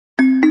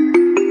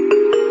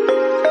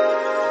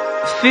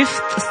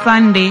Fifth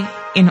Sunday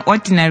in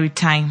Ordinary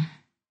Time.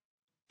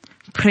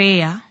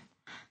 Prayer,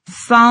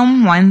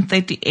 Psalm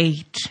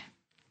 138.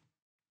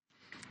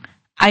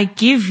 I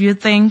give you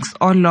thanks,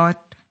 O Lord,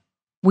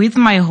 with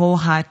my whole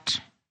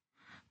heart.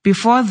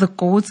 Before the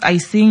goats I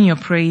sing your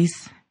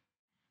praise.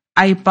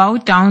 I bow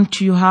down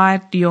to your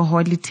heart, your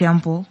holy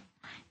temple,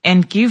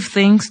 and give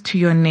thanks to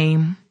your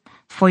name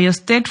for your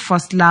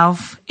steadfast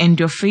love and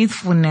your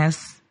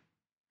faithfulness.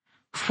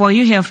 For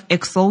you have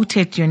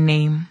exalted your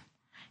name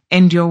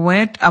and your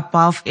word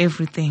above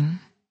everything.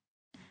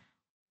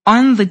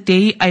 On the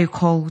day I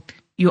called,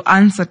 you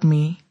answered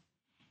me.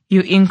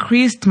 You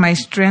increased my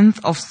strength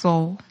of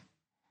soul.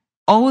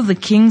 All the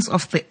kings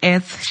of the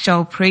earth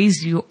shall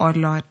praise you, O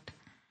Lord,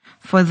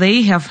 for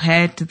they have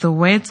heard the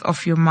words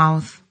of your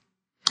mouth.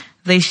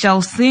 They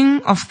shall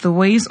sing of the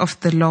ways of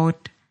the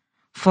Lord,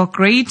 for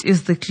great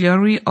is the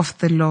glory of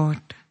the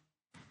Lord.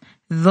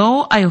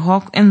 Though I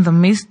walk in the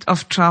midst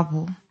of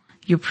trouble,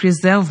 you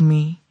preserve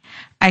me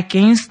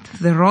against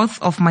the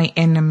wrath of my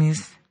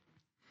enemies.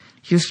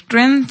 You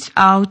stretch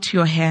out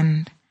your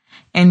hand,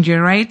 and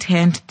your right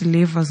hand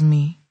delivers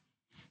me.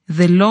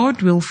 The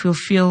Lord will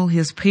fulfill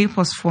his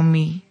purpose for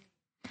me.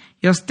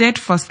 Your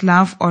steadfast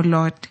love, O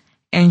Lord,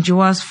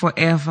 endures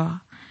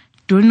forever.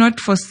 Do not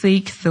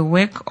forsake the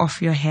work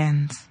of your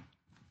hands.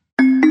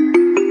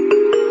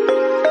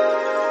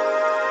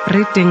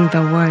 Reading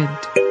the Word.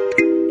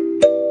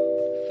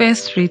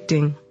 First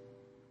reading,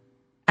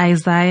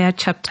 Isaiah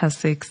chapter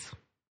 6.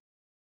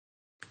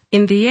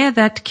 In the year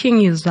that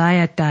King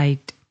Uzziah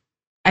died,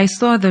 I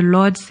saw the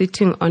Lord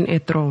sitting on a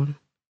throne,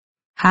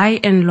 high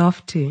and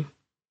lofty,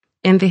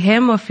 and the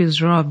hem of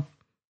his robe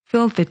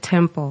filled the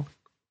temple.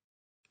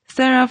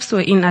 Seraphs were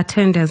in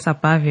attendance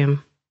above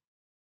him.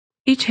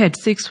 Each had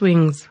 6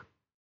 wings.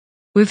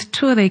 With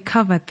 2 they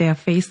covered their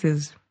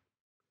faces,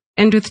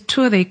 and with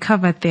 2 they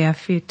covered their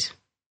feet,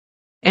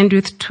 and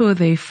with 2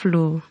 they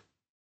flew.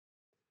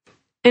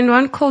 And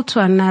one called to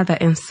another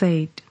and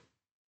said,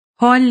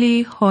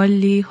 Holy,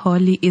 holy,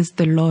 holy is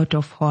the Lord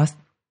of hosts.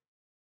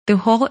 The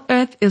whole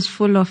earth is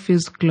full of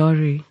his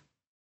glory.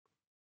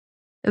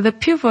 The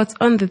pivots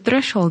on the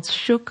thresholds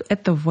shook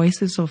at the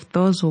voices of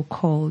those who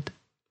called,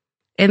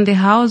 and the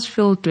house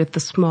filled with the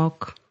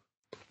smoke.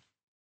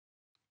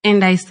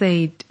 And I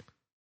said,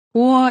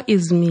 Woe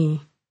is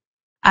me!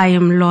 I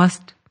am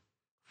lost,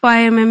 for I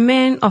am a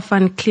man of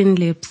unclean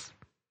lips,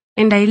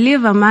 and I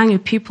live among a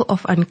people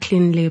of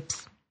unclean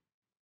lips.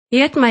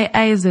 Yet my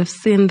eyes have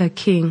seen the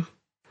King,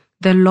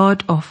 the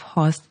Lord of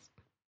hosts.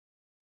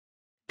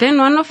 Then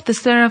one of the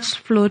seraphs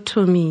flew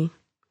to me,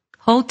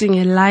 holding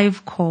a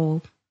live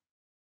coal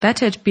that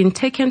had been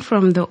taken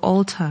from the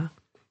altar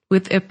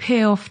with a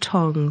pair of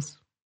tongs.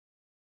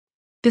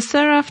 The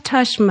seraph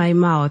touched my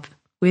mouth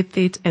with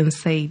it and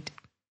said,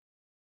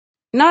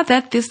 Now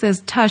that this has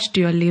touched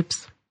your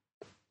lips,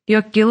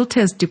 your guilt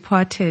has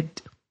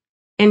departed,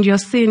 and your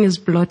sin is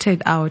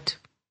blotted out.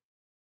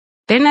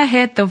 Then I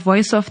heard the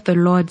voice of the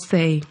Lord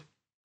say,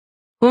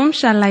 Whom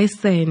shall I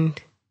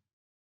send?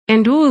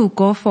 And who will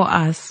go for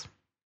us?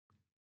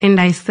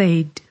 And I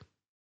said,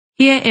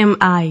 Here am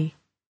I,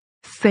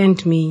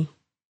 send me.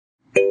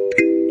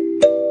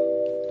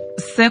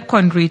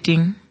 Second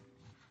reading,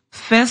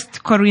 1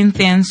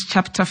 Corinthians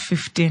chapter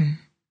 15.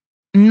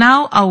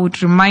 Now I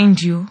would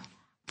remind you,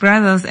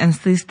 brothers and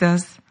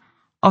sisters,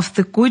 of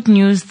the good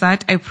news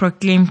that I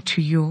proclaimed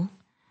to you,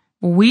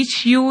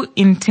 which you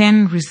in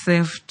turn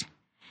received,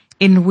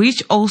 in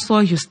which also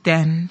you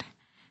stand,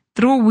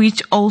 through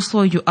which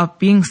also you are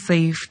being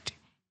saved,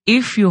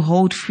 if you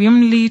hold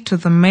firmly to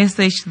the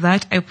message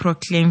that I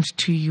proclaimed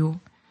to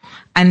you,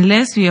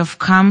 unless you have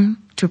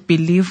come to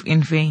believe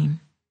in vain.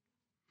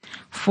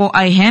 For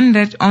I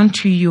handed on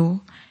to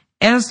you,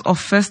 as of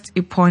first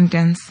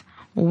importance,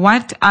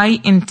 what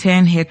I in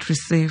turn had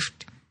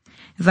received,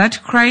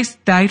 that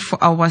Christ died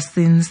for our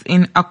sins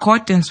in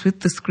accordance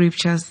with the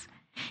Scriptures,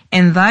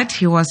 and that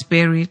he was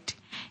buried,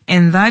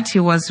 and that he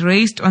was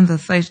raised on the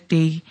 3rd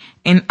day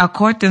in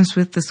accordance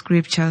with the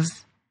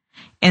Scriptures,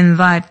 and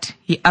that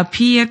he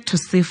appeared to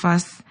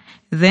Cephas,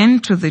 then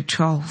to the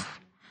 12.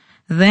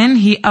 Then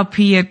he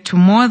appeared to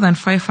more than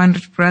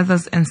 500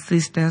 brothers and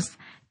sisters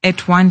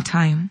at one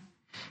time,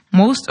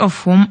 most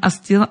of whom are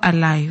still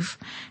alive,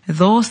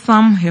 though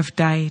some have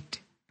died.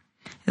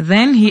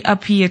 Then he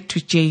appeared to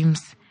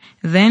James,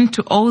 then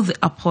to all the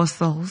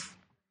apostles.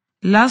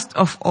 Last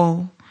of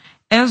all,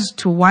 as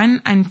to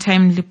one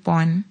untimely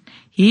born,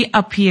 he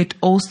appeared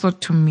also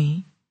to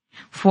me.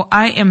 For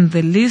I am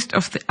the least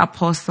of the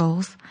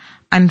apostles,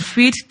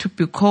 unfit to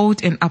be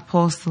called an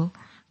apostle,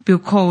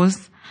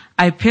 because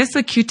I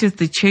persecuted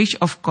the church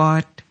of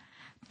God.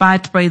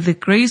 But by the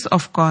grace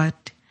of God,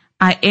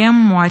 I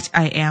am what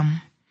I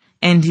am,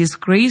 and his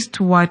grace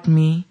toward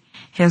me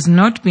has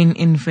not been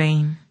in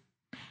vain.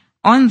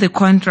 On the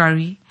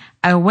contrary,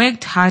 I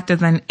worked harder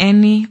than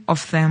any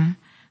of them,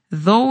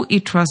 though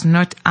it was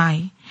not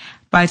I,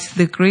 but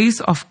the grace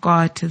of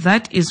God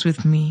that is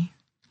with me.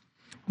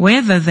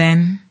 Whether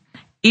then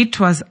it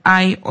was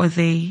I or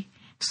they,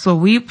 so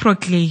we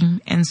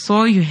proclaim, and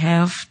so you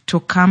have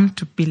to come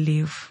to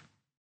believe.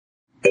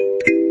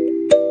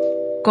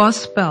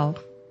 Gospel.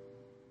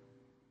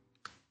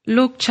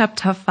 Luke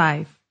chapter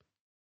 5.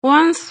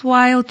 Once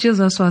while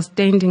Jesus was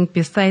standing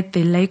beside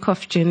the lake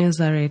of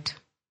Gennesaret,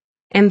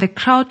 and the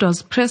crowd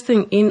was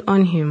pressing in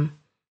on him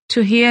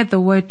to hear the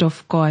word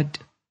of God,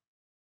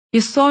 he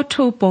saw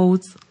 2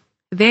 boats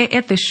there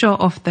at the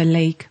shore of the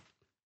lake.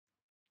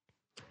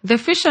 The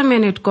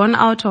fishermen had gone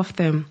out of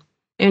them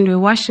and were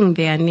washing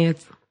their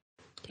nets.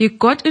 He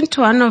got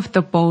into one of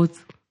the boats,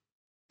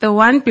 the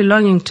one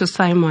belonging to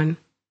Simon,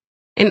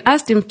 and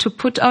asked him to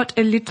put out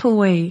a little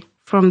way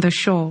from the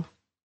shore.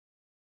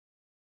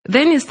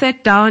 Then he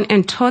sat down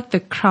and taught the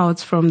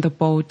crowds from the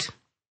boat.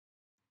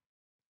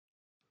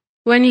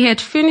 When he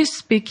had finished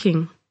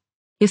speaking,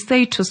 he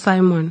said to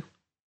Simon,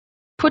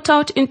 "Put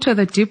out into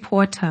the deep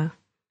water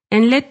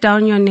and let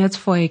down your nets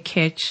for a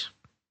catch."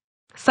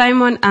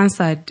 Simon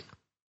answered,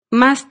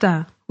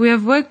 "Master, we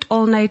have worked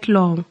all night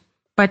long,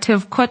 but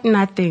have caught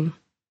nothing.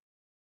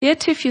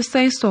 Yet if you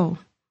say so,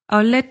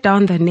 I'll let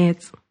down the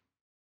nets."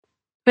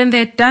 When they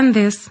had done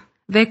this,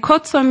 they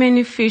caught so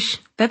many fish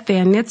that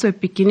their nets were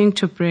beginning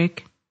to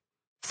break.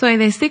 So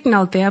they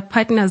signaled their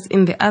partners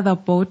in the other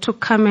boat to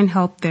come and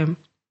help them.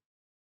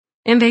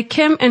 And they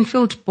came and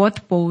filled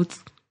both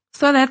boats,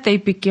 so that they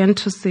began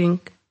to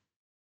sink.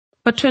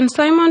 But when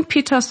Simon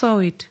Peter saw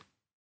it,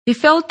 he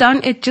fell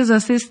down at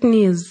Jesus'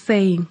 knees,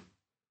 saying,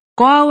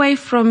 "Go away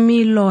from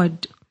me,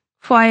 Lord,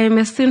 for I am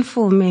a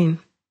sinful man."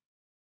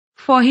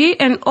 For he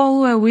and all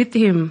who were with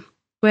him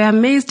were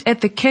amazed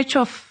at the catch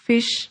of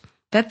fish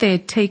that they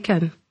had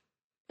taken,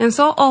 and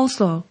so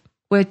also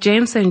were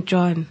James and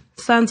John,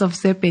 sons of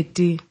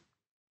Zebedee,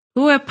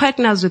 who were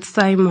partners with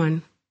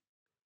Simon.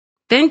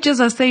 Then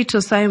Jesus said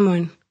to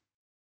Simon,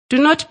 "Do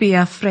not be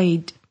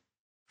afraid.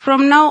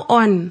 From now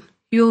on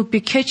you will be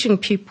catching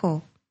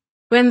people."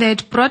 When they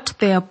had brought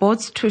their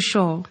boats to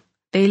shore,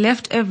 they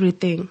left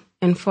everything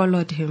and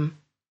followed him.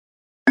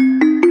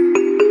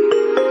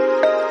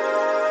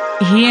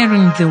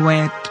 Hearing the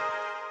word.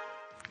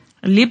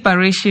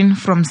 Liberation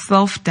from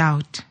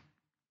self-doubt.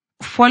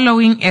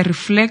 Following a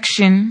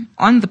reflection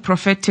on the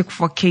prophetic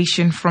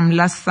vocation from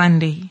last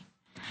Sunday,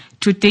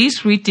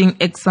 today's reading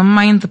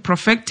examined the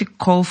prophetic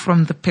call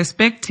from the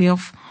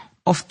perspective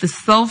of the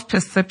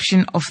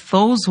self-perception of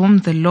those whom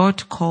the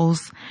Lord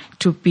calls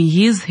to be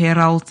his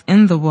heralds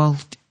in the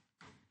world.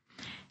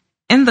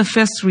 In the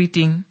first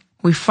reading,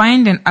 we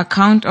find an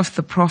account of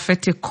the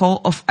prophetic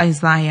call of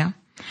Isaiah,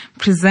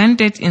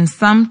 presented in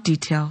some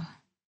detail.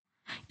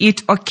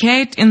 It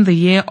occurred in the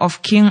year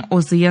of King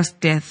Uzziah's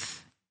death,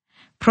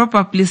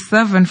 probably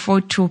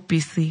 742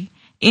 BC,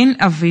 in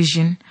a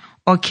vision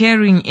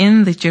occurring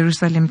in the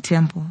Jerusalem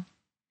temple.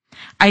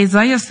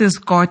 Isaiah sees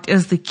God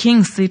as the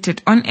king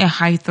seated on a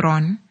high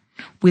throne,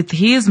 with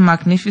his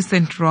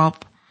magnificent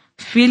robe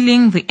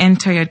filling the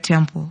entire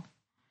temple.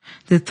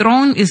 The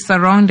throne is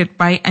surrounded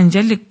by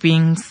angelic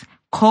beings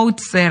called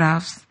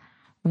seraphs,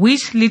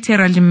 which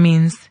literally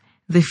means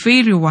the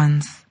fairy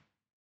ones.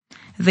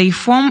 They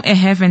form a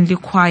heavenly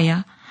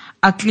choir,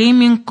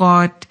 acclaiming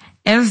God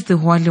as the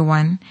Holy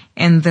One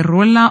and the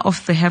ruler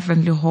of the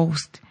heavenly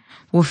host,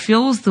 who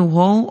fills the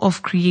whole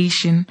of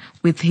creation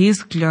with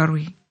his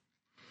glory.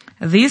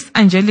 This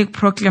angelic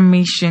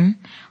proclamation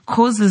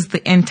causes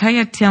the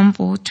entire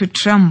temple to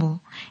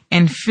tremble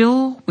and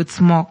fill with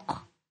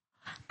smoke,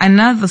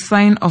 another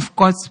sign of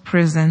God's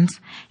presence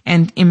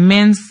and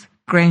immense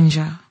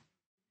grandeur.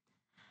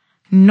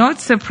 Not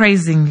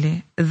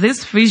surprisingly,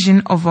 this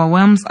vision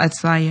overwhelms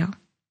Isaiah.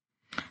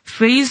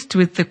 Faced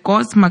with the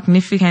God's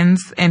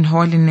magnificence and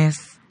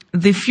holiness,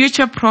 the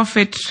future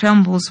prophet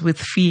trembles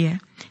with fear,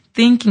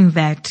 thinking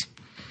that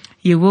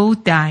he will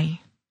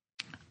die.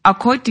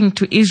 According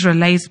to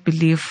Israelites'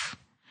 belief,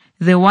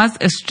 there was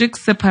a strict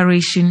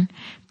separation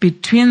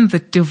between the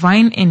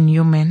divine and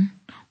human,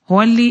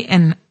 holy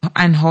and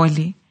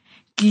unholy,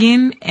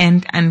 clean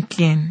and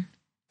unclean.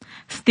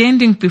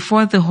 Standing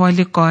before the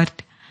holy God,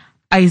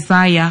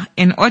 Isaiah,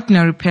 an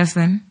ordinary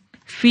person,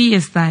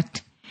 fears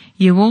that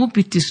he will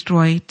be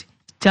destroyed,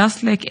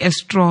 just like a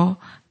straw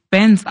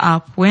burns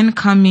up when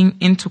coming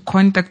into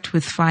contact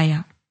with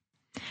fire.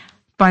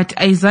 But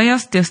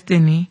Isaiah's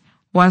destiny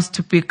was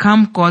to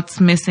become God's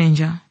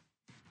messenger.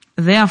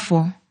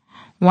 Therefore,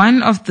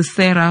 one of the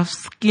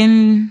seraphs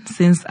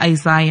cleanses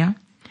Isaiah,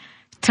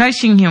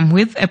 touching him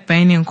with a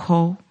burning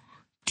coal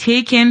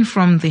taken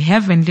from the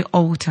heavenly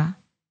altar.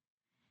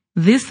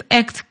 This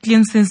act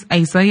cleanses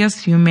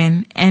Isaiah's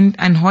human and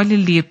unholy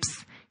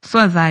lips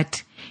so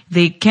that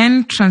they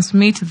can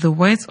transmit the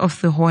words of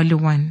the Holy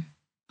One.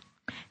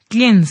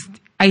 Cleansed,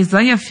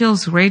 Isaiah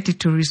feels ready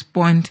to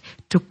respond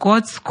to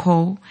God's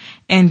call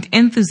and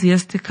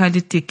enthusiastically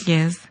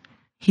declares,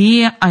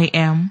 "Here I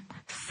am,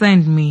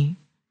 send me."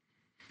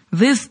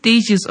 These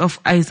stages of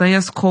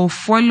Isaiah's call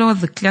follow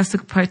the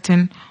classic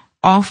pattern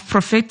of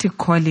prophetic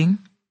calling.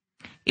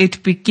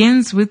 It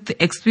begins with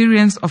the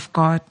experience of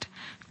God,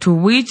 to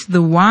which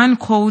the one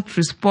called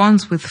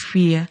responds with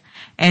fear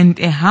and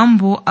a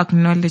humble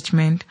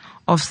acknowledgement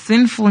of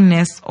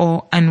sinfulness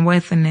or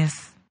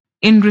unworthiness.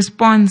 In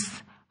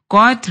response,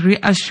 God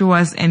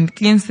reassures and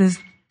cleanses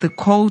the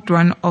called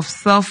one of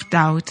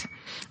self-doubt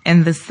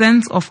and the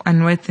sense of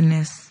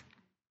unworthiness.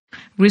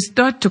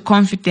 Restored to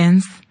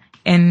confidence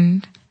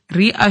and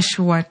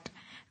reassured,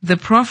 the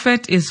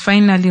prophet is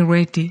finally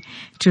ready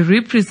to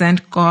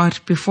represent God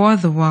before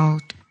the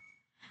world.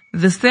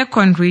 The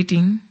second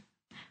reading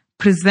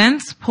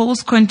presents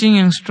Paul's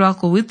continuing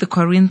struggle with the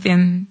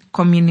Corinthian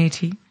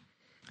community.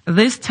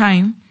 This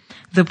time,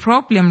 the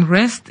problem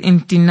rests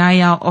in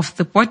denial of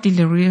the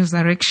bodily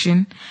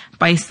resurrection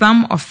by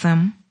some of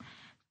them.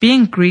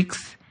 Being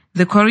Greeks,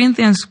 the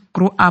Corinthians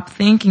grew up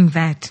thinking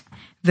that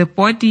the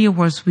body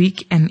was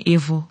weak and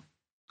evil.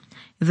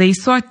 They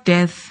saw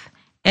death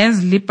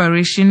as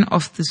liberation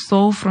of the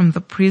soul from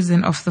the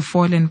prison of the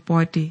fallen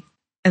body.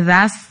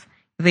 Thus,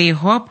 they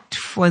hoped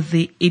for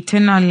the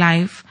eternal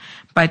life,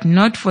 but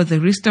not for the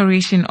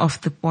restoration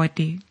of the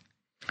body.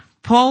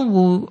 Paul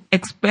will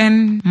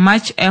expend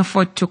much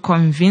effort to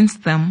convince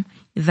them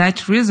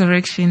that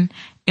resurrection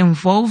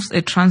involves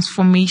a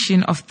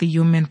transformation of the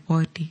human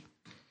body.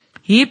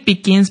 He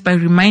begins by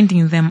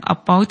reminding them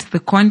about the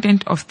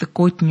content of the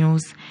good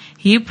news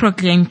he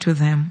proclaimed to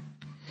them.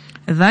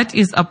 That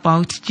is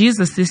about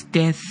Jesus'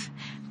 death,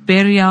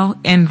 burial,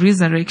 and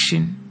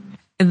resurrection.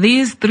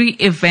 These three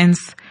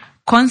events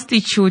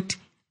constitute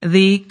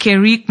the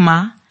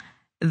kerygma,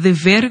 the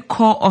very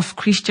core of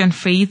Christian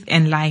faith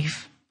and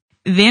life.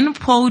 Then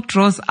Paul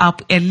draws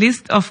up a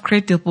list of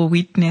credible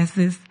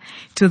witnesses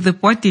to the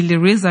bodily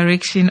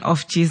resurrection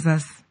of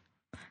Jesus.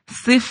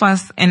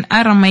 Cephas, an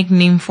Aramaic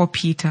name for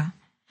Peter,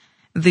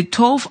 the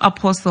 12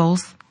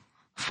 apostles,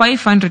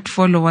 500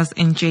 followers,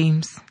 and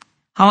James.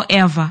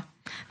 However,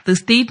 the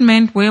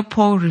statement where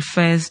Paul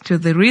refers to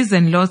the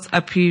risen Lord's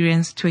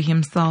appearance to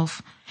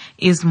himself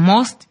is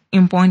most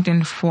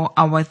important for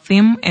our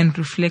theme and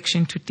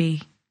reflection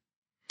today.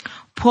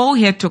 Paul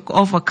had to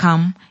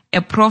overcome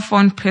a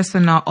profound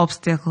personal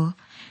obstacle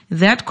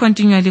that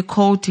continually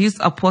called his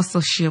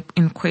apostleship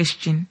in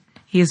question,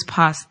 his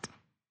past.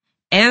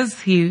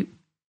 As he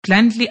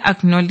bluntly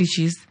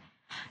acknowledges,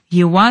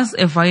 he was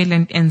a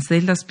violent and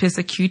zealous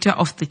persecutor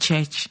of the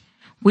church,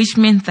 which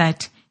meant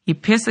that he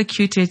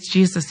persecuted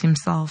Jesus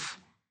himself.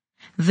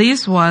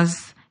 This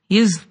was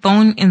his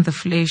thorn in the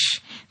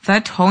flesh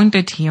that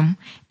haunted him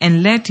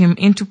and led him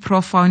into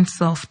profound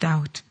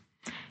self-doubt.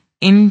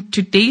 In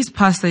today's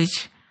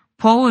passage,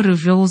 Paul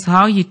reveals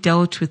how he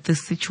dealt with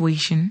this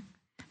situation.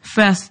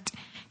 First,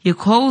 he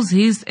calls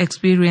his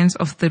experience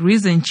of the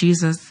risen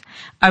Jesus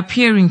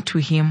appearing to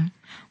him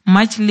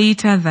much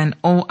later than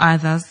all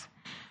others,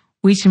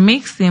 which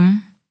makes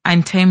him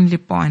untimely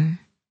born.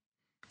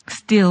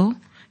 Still,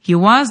 he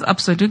was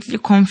absolutely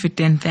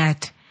confident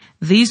that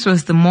this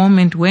was the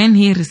moment when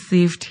he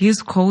received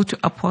his call to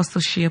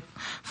apostleship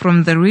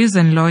from the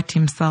risen Lord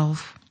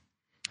himself.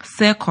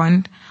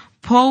 Second,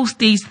 Paul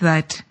states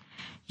that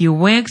he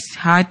worked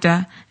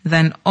harder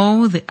than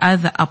all the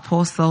other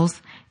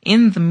apostles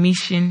in the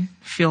mission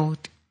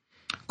field,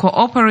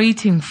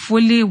 cooperating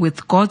fully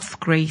with God's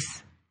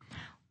grace.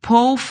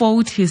 Paul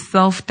fought his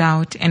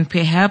self-doubt and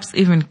perhaps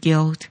even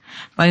guilt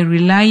by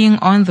relying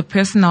on the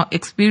personal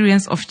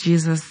experience of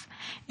Jesus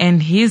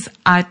and his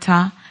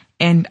utter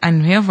and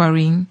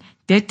unwavering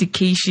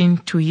dedication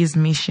to his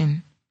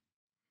mission.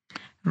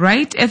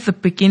 Right at the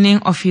beginning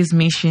of his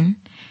mission,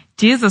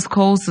 Jesus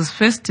calls his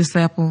first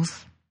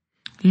disciples.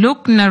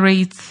 Luke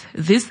narrates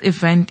this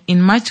event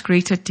in much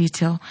greater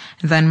detail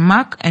than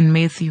Mark and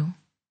Matthew,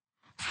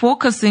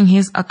 focusing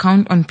his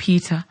account on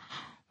Peter,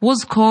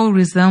 whose call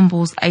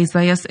resembles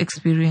Isaiah's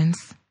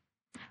experience.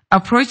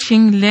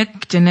 Approaching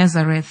Lake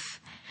Gennesareth,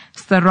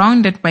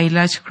 surrounded by a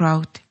large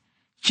crowd,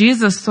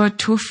 Jesus saw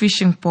 2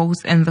 fishing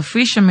boats and the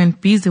fishermen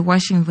busy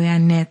washing their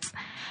nets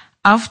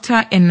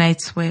after a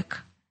night's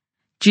work.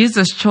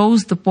 Jesus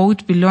chose the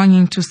boat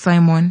belonging to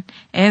Simon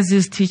as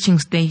his teaching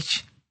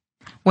stage.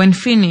 When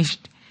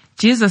finished,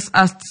 Jesus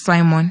asked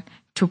Simon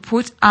to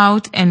put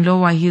out and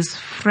lower his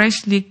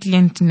freshly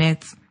cleaned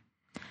nets.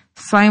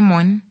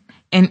 Simon,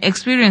 an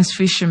experienced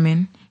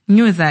fisherman,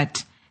 knew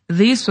that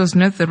this was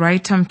not the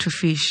right time to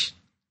fish.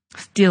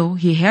 Still,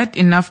 he had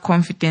enough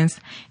confidence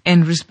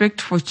and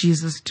respect for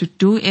Jesus to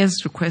do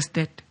as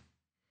requested.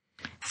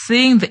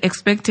 Seeing the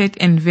expected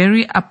and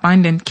very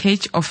abundant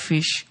catch of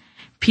fish,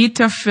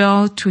 Peter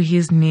fell to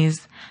his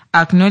knees,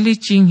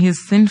 acknowledging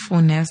his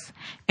sinfulness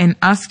and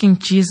asking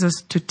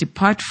Jesus to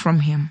depart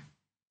from him.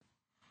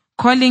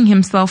 Calling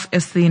himself a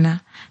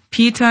sinner,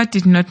 Peter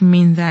did not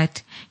mean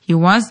that he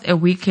was a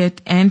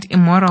wicked and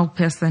immoral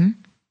person.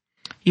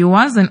 He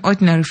was an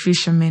ordinary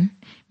fisherman,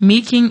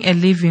 making a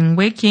living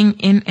working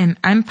in an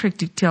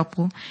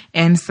unpredictable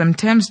and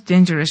sometimes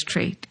dangerous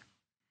trade.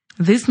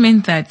 This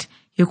meant that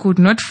he could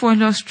not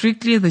follow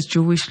strictly the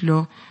Jewish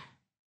law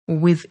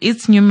with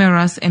its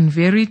numerous and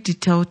very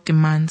detailed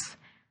demands,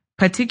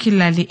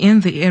 particularly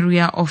in the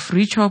area of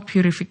ritual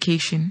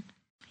purification.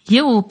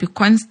 He will be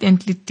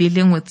constantly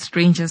dealing with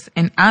strangers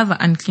and other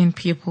unclean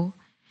people.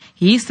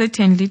 He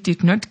certainly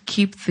did not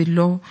keep the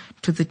law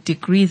to the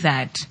degree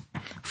that,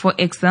 for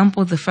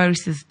example, the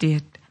Pharisees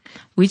did,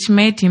 which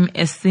made him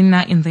a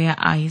sinner in their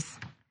eyes.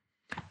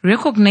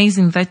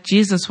 Recognizing that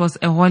Jesus was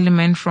a holy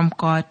man from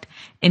God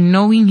and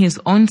knowing his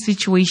own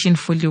situation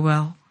fully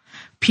well,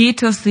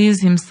 Peter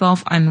sees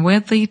himself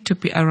unworthy to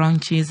be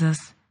around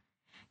Jesus.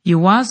 He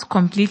was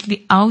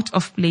completely out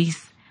of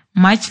place,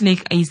 much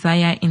like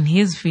Isaiah in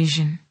his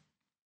vision.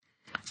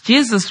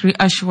 Jesus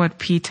reassured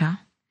Peter,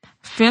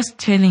 first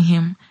telling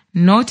him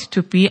not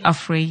to be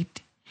afraid,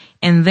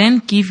 and then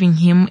giving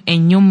him a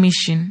new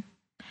mission,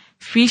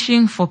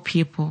 fishing for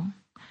people.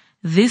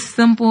 This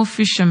simple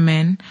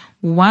fisherman,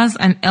 who was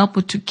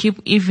unable to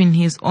keep even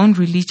his own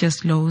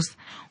religious laws,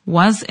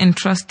 was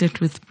entrusted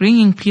with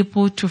bringing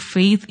people to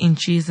faith in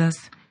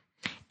Jesus,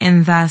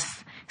 and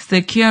thus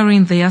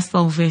securing their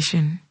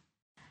salvation.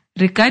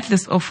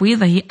 Regardless of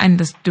whether he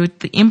understood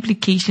the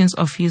implications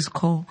of his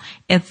call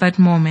at that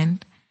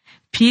moment,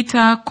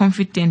 Peter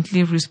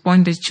confidently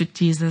responded to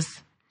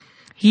Jesus.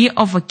 He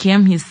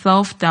overcame his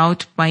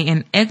self-doubt by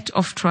an act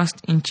of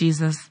trust in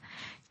Jesus,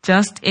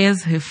 just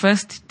as he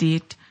first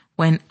did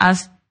when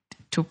asked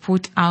to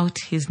put out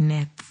his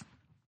nets.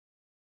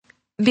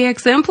 The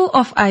example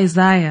of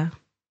Isaiah,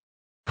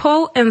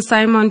 Paul and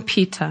Simon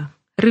Peter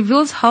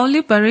reveals how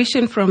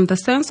liberation from the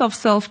sense of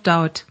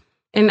self-doubt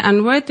and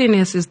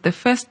unworthiness is the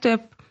first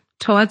step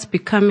towards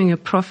becoming a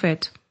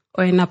prophet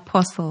or an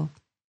apostle.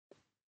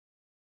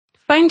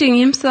 Finding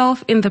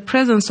himself in the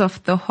presence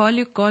of the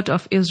holy God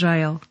of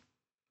Israel,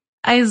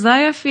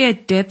 Isaiah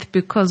feared death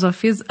because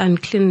of his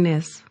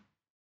uncleanness.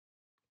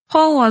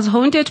 Paul was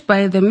haunted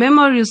by the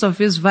memories of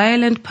his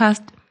violent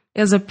past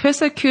as a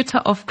persecutor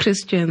of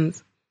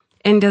Christians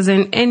and as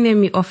an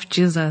enemy of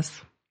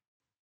Jesus.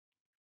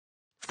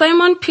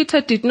 Simon Peter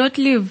did not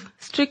live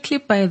strictly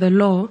by the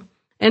law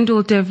and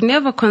would have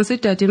never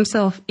considered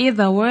himself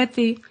either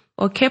worthy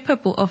or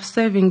capable of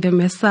serving the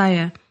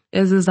Messiah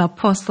as his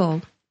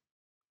apostle.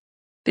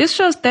 This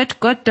shows that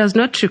God does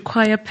not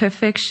require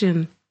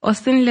perfection or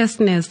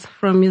sinlessness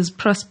from his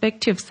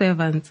prospective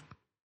servants.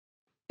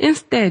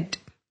 Instead,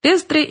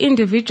 these three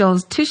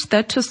individuals teach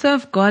that to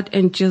serve God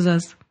and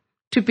Jesus,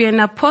 to be an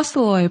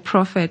apostle or a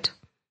prophet,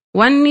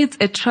 one needs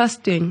a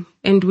trusting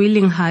and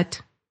willing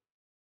heart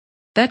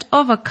that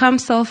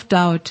overcomes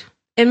self-doubt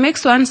and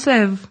makes one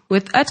serve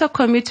with utter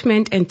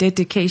commitment and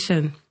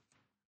dedication.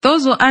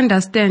 Those who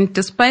understand,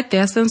 despite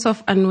their sense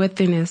of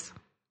unworthiness,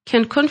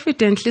 can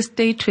confidently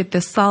state with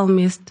the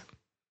psalmist,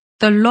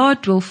 "The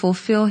Lord will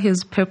fulfill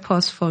his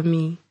purpose for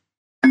me."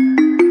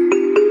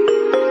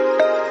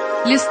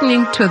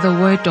 Listening to the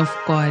Word of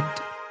God.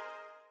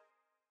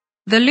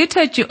 The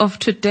liturgy of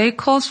today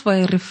calls for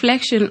a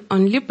reflection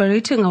on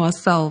liberating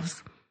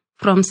ourselves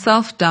from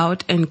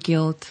self-doubt and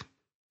guilt.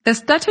 The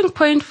starting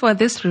point for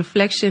this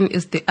reflection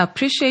is the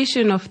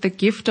appreciation of the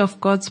gift of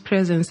God's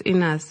presence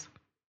in us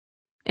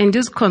and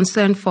His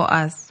concern for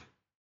us.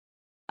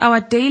 Our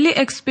daily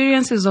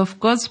experiences of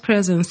God's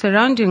presence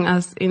surrounding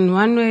us in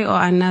one way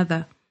or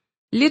another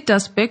lead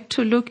us back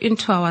to look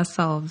into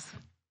ourselves.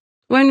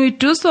 When we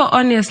do so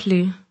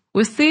honestly,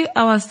 we see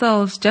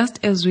ourselves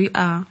just as we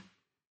are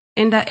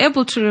and are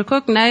able to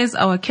recognize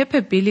our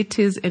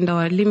capabilities and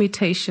our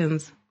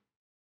limitations.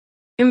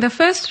 In the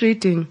first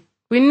reading,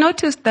 we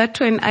noticed that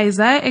when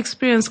Isaiah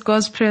experienced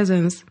God's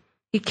presence,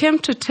 he came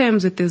to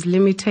terms with his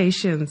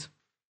limitations.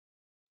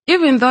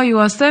 Even though he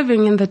was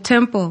serving in the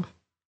temple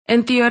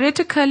and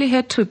theoretically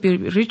had to be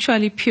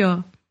ritually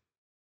pure,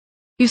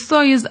 he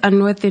saw his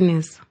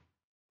unworthiness.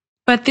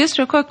 But this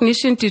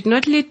recognition did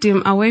not lead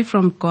him away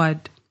from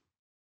God.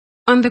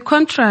 On the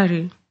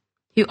contrary,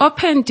 he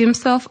opened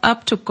himself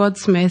up to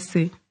God's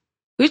mercy,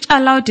 which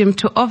allowed him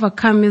to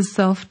overcome his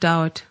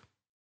self-doubt.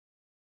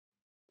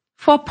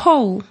 For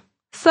Paul,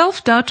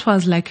 self-doubt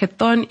was like a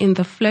thorn in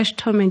the flesh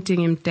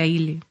tormenting him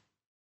daily.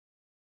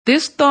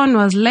 This thorn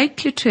was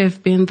likely to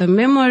have been the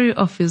memory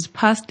of his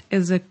past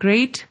as a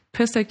great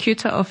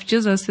persecutor of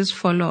Jesus'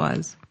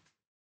 followers.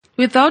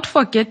 Without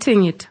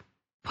forgetting it,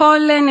 Paul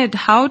learned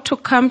how to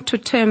come to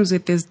terms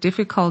with his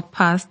difficult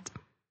past.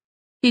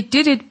 He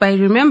did it by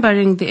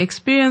remembering the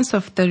experience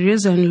of the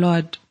risen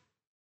Lord,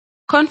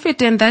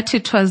 confident that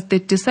it was the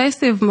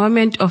decisive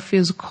moment of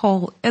his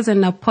call as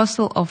an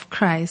apostle of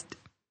Christ.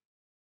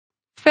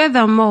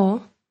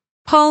 Furthermore,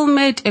 Paul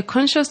made a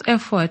conscious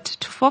effort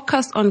to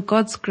focus on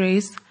God's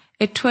grace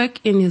at work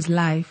in his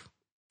life.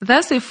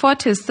 Thus he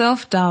fought his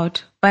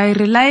self-doubt by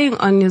relying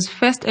on his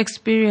first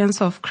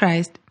experience of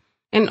Christ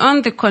and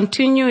on the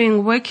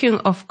continuing working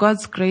of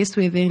God's grace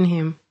within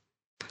him.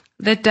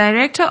 The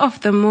director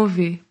of the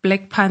movie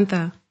Black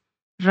Panther,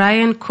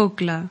 Ryan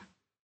Coogler,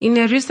 in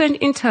a recent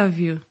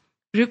interview,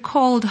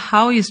 recalled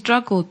how he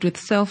struggled with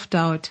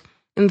self-doubt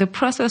in the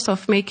process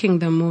of making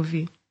the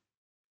movie.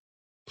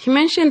 He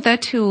mentioned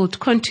that he would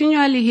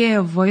continually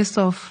hear a voice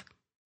of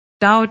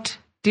doubt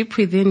deep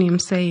within him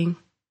saying,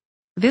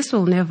 "This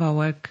will never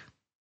work."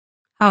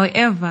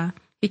 However,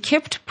 he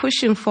kept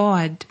pushing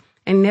forward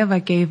and never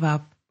gave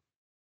up,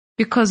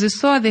 because he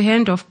saw the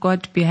hand of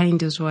God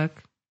behind his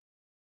work.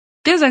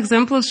 These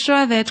examples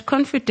show that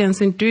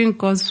confidence in doing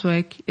God's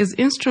work is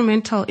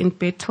instrumental in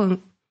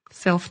battling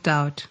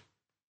self-doubt.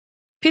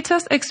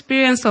 Peter's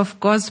experience of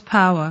God's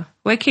power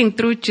working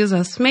through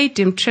Jesus made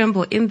him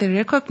tremble in the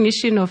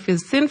recognition of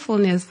his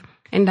sinfulness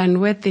and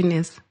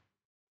unworthiness.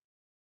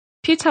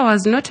 Peter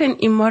was not an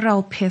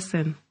immoral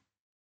person,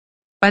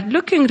 but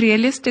looking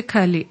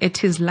realistically at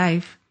his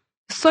life,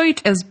 saw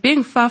it as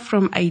being far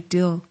from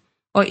ideal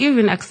or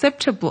even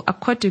acceptable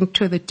according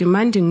to the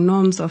demanding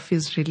norms of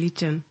his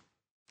religion.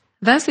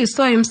 Thus he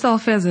saw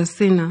himself as a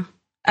sinner,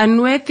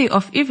 unworthy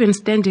of even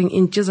standing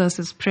in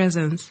Jesus'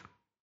 presence.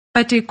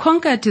 But he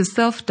conquered his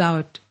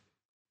self-doubt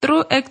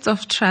through acts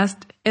of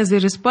trust as he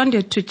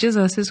responded to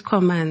Jesus'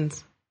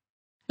 commands.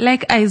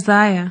 Like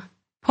Isaiah,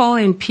 Paul,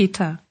 and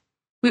Peter,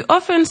 we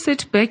often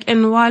sit back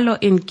and wallow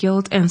in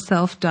guilt and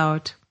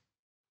self-doubt.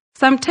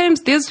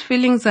 Sometimes these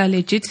feelings are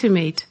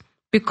legitimate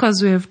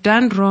because we have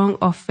done wrong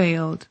or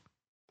failed.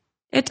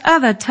 At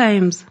other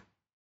times,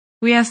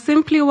 we are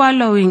simply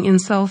wallowing in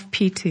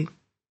self-pity.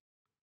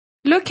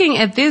 Looking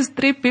at these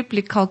three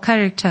biblical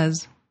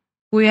characters,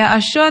 we are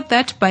assured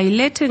that by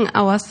letting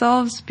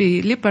ourselves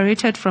be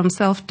liberated from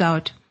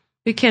self-doubt,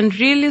 we can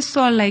really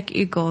soar like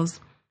eagles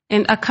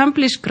and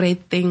accomplish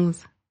great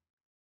things.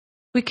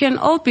 We can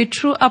all be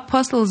true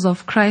apostles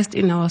of Christ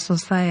in our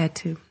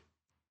society.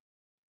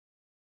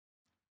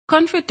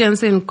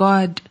 Confidence in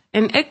God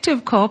and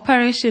active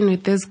cooperation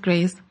with His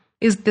grace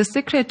is the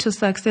secret to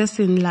success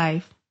in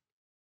life.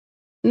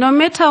 No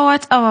matter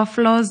what our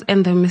flaws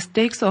and the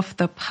mistakes of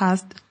the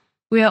past,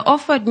 we are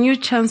offered new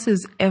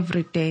chances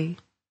every day.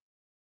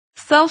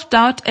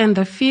 Self-doubt and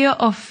the fear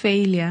of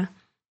failure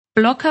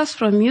block us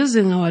from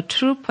using our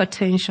true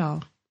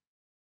potential.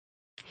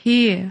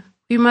 Here,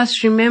 we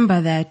must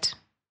remember that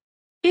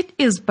it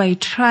is by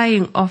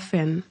trying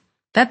often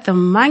that the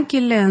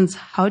monkey learns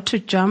how to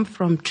jump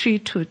from tree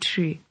to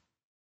tree.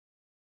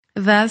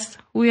 Thus,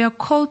 we are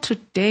called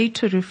today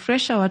to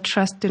refresh our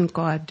trust in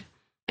God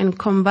and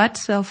combat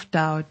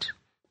self-doubt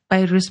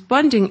by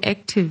responding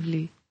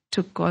actively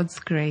to God's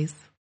grace.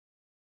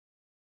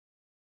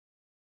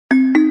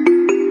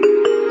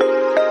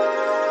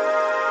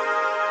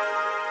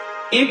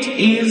 It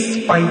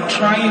is by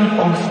trying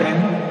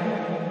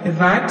often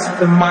that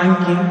the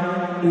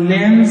monkey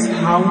learns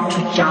how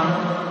to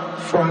jump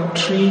from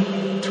tree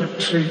to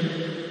tree.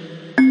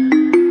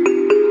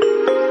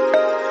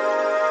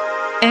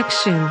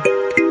 Action.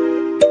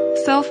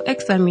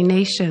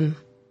 Self-examination.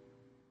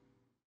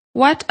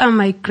 What are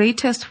my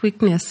greatest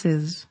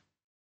weaknesses?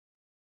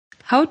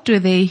 How do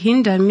they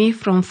hinder me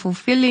from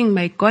fulfilling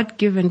my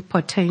God-given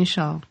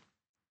potential?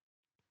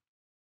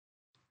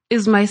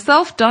 Is my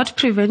self-doubt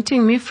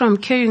preventing me from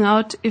carrying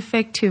out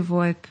effective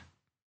work?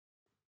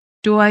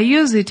 Do I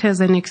use it as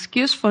an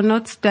excuse for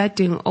not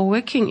studying or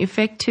working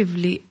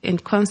effectively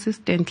and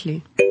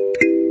consistently?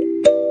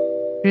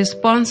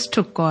 Response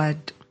to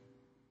God.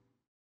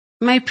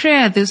 My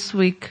prayer this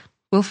week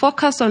will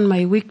focus on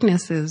my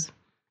weaknesses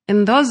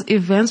and those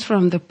events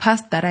from the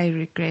past that I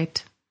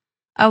regret.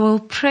 I will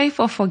pray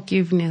for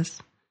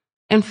forgiveness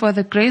and for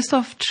the grace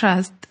of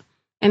trust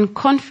and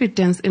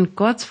confidence in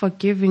God's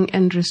forgiving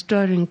and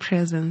restoring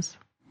presence.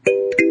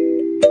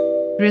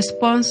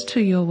 Response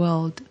to your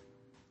world.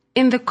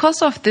 In the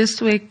course of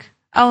this week,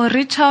 I will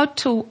reach out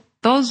to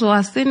those who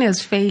are seen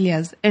as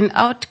failures and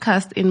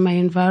outcasts in my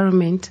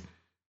environment,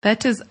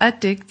 that is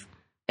addicts,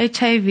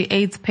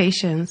 HIV/AIDS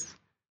patients,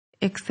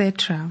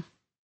 etc.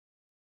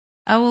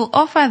 I will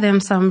offer them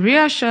some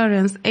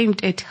reassurance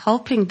aimed at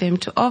helping them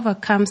to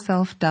overcome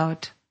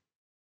self-doubt.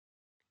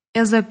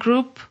 As a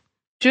group,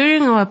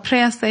 during our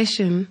prayer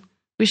session,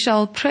 we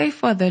shall pray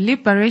for the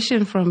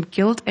liberation from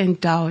guilt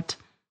and doubt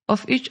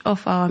of each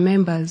of our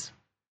members,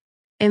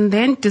 and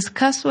then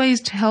discuss ways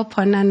to help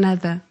one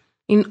another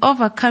in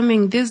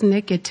overcoming these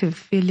negative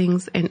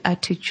feelings and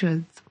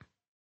attitudes.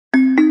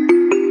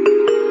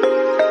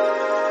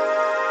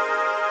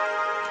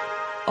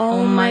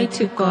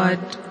 Almighty God,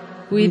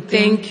 we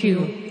thank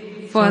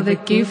you for the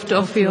gift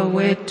of your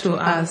word to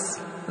us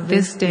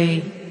this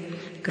day.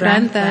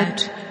 Grant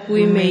that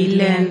we may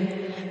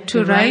learn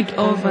to ride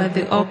over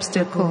the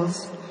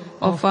obstacles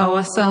of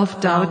our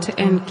self-doubt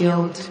and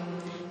guilt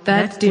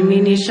that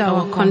diminish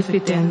our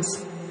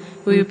confidence.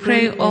 We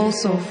pray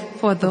also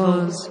for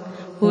those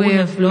who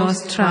have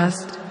lost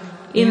trust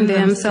in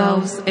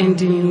themselves and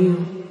in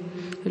you.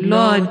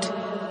 Lord,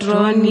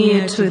 draw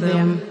near to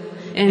them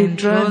and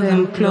draw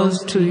them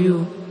close to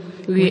you.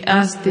 We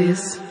ask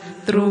this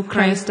through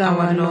Christ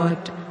our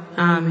Lord.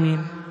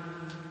 Amen.